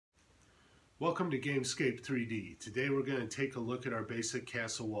Welcome to Gamescape 3D. Today we're going to take a look at our basic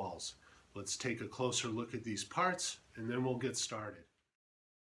castle walls. Let's take a closer look at these parts and then we'll get started.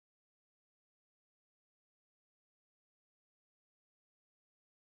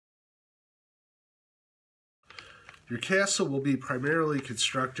 Your castle will be primarily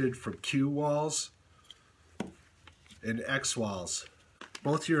constructed from Q walls and X walls.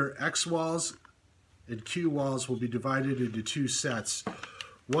 Both your X walls and Q walls will be divided into two sets.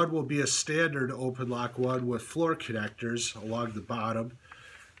 One will be a standard OpenLOCK one with floor connectors along the bottom.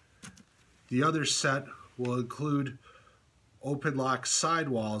 The other set will include OpenLOCK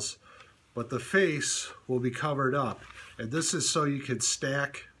sidewalls, but the face will be covered up. And this is so you can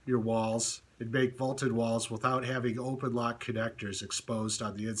stack your walls and make vaulted walls without having OpenLOCK connectors exposed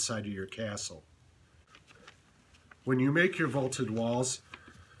on the inside of your castle. When you make your vaulted walls,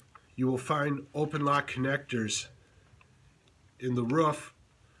 you will find OpenLOCK connectors in the roof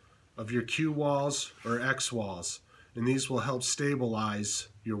of your Q walls or X walls, and these will help stabilize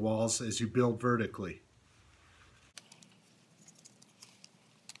your walls as you build vertically.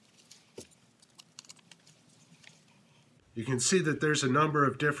 You can see that there's a number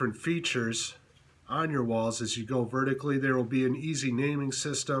of different features on your walls as you go vertically. There will be an easy naming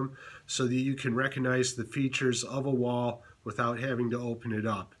system so that you can recognize the features of a wall without having to open it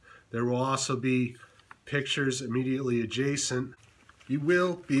up. There will also be pictures immediately adjacent. You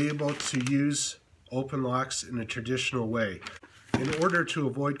will be able to use OpenLOCKs in a traditional way. In order to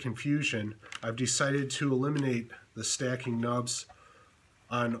avoid confusion, I've decided to eliminate the stacking nubs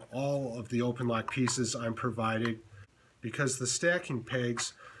on all of the OpenLOCK pieces I'm providing because the stacking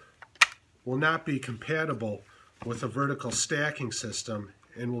pegs will not be compatible with a vertical stacking system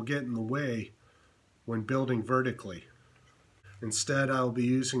and will get in the way when building vertically. Instead, I'll be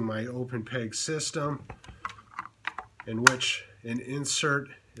using my open peg system in which an insert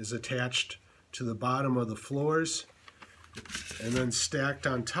is attached to the bottom of the floors and then stacked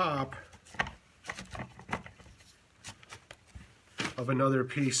on top of another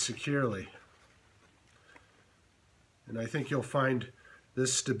piece securely. And I think you'll find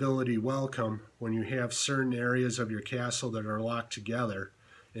this stability welcome when you have certain areas of your castle that are locked together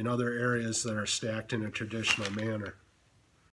and other areas that are stacked in a traditional manner.